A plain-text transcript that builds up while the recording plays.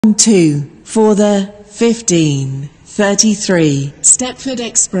2 for the 15:33 Stepford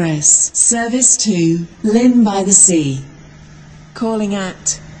Express service to Lynn by the Sea, calling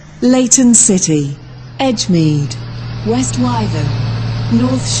at Leighton City, Edgemead, West Wyvern,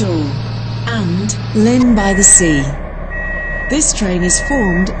 North Shore and Lynn by the Sea. This train is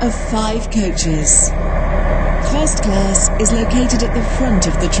formed of 5 coaches. First class is located at the front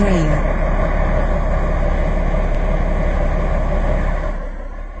of the train.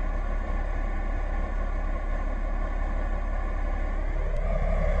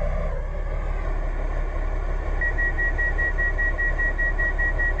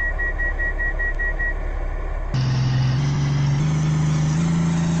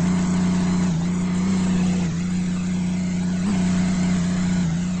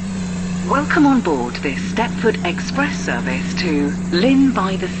 Welcome on board this Stepford Express service to Lynn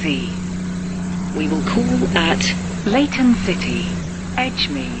by the Sea. We will call at Leighton City,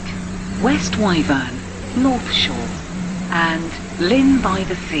 Edgemead, West Wyvern, North Shore and Lynn by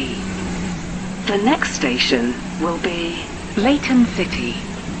the Sea. The next station will be Leighton City.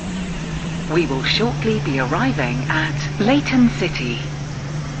 We will shortly be arriving at Leighton City.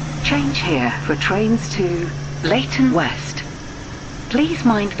 Change here for trains to Leighton West. Please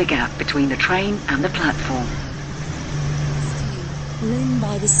mind the gap between the train and the platform. Lynn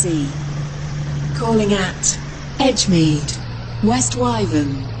by the Sea, calling at Edgemead, West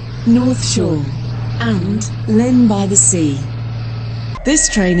Wyvern, North Shore and Lynn by the Sea. This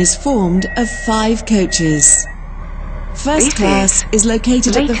train is formed of 5 coaches. First class is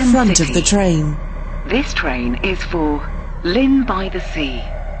located at the front of the train. This train is for Lynn by the Sea.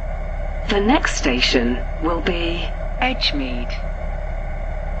 The next station will be Edgemead.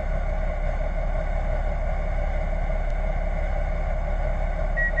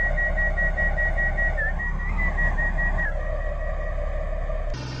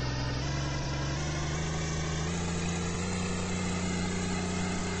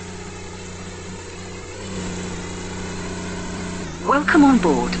 Welcome on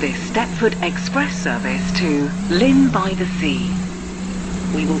board this Stepford Express service to Lynn by the Sea.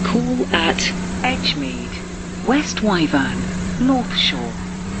 We will call at Edgemead, West Wyvern, North Shore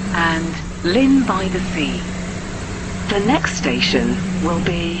and Lynn by the Sea. The next station will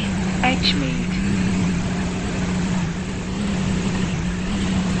be Edgemead.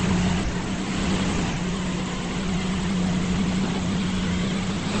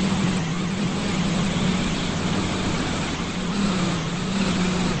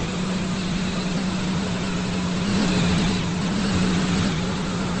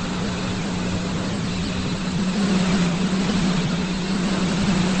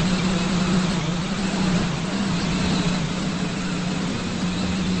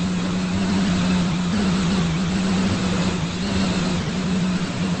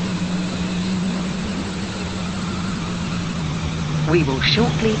 We will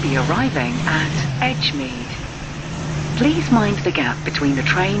shortly be arriving at Edgemead. Please mind the gap between the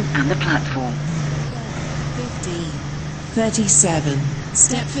train and the platform. 15:37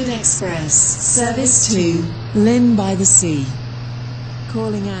 Stepford Express service to Lynn by the Sea,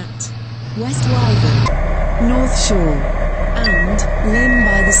 calling at West Wyvern, North Shore and Lynn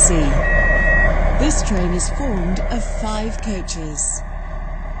by the Sea. This train is formed of 5 coaches.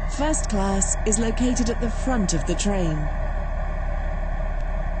 First class is located at the front of the train.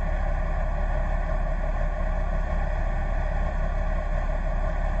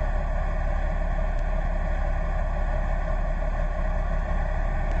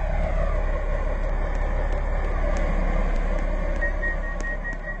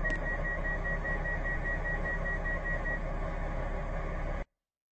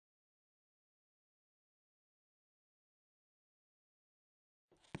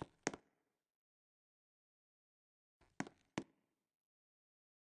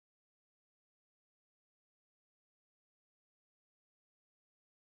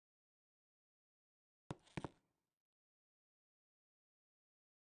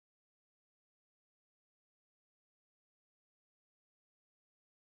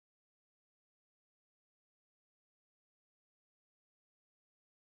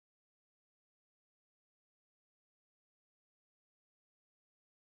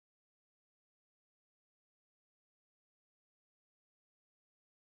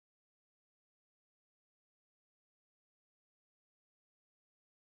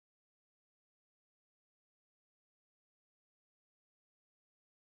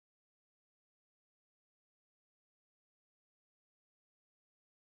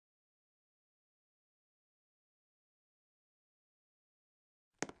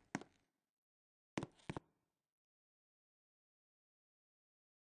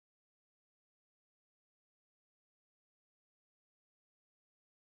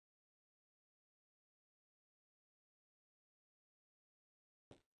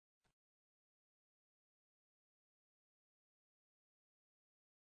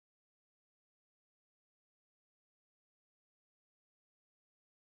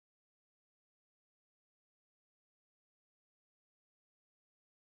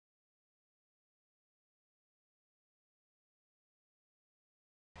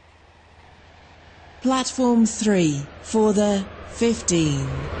 Platform 3 for the 15:38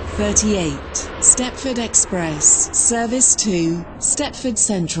 Stepford Express service to Stepford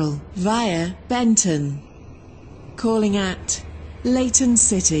Central via Benton. Calling at Leighton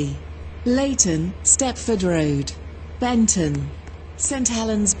City, Leighton, Stepford Road, Benton, St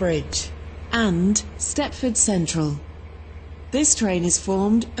Helens Bridge and Stepford Central. This train is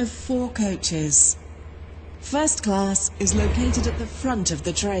formed of 4 coaches. First class is located at the front of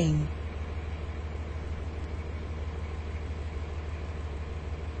the train.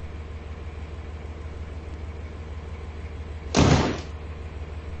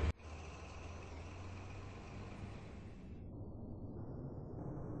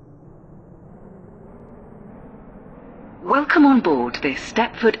 Welcome on board this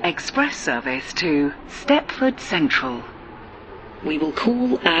Stepford Express service to Stepford Central. We will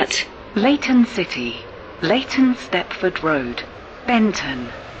call at Leighton City, Leighton Stepford Road, Benton,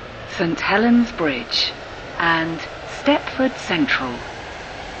 St Helens Bridge and Stepford Central.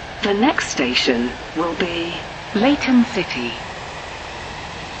 The next station will be Leighton City.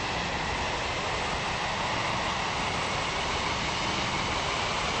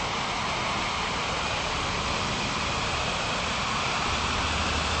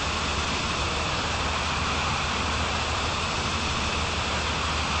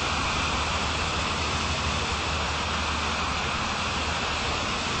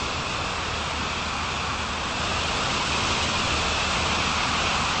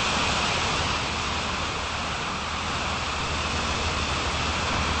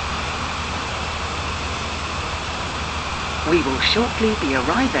 We will shortly be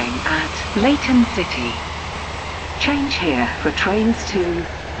arriving at Leighton City. Change here for trains to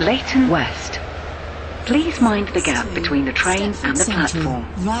Leighton West. Please mind the gap between the train and the platform.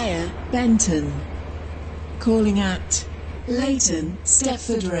 Via Benton. Calling at Leighton,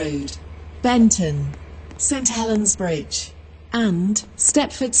 Stepford Road, Benton, St Helens Bridge and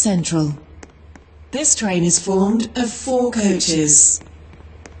Stepford Central. This train is formed of 4 coaches.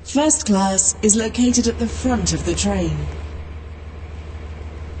 First class is located at the front of the train.